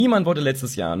Niemand wollte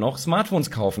letztes Jahr noch Smartphones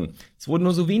kaufen. Es wurden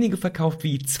nur so wenige verkauft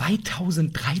wie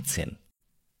 2013.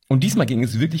 Und diesmal ging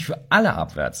es wirklich für alle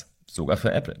abwärts, sogar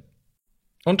für Apple.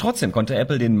 Und trotzdem konnte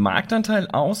Apple den Marktanteil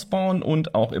ausbauen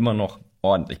und auch immer noch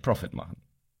ordentlich Profit machen.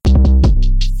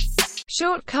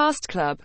 Shortcast Club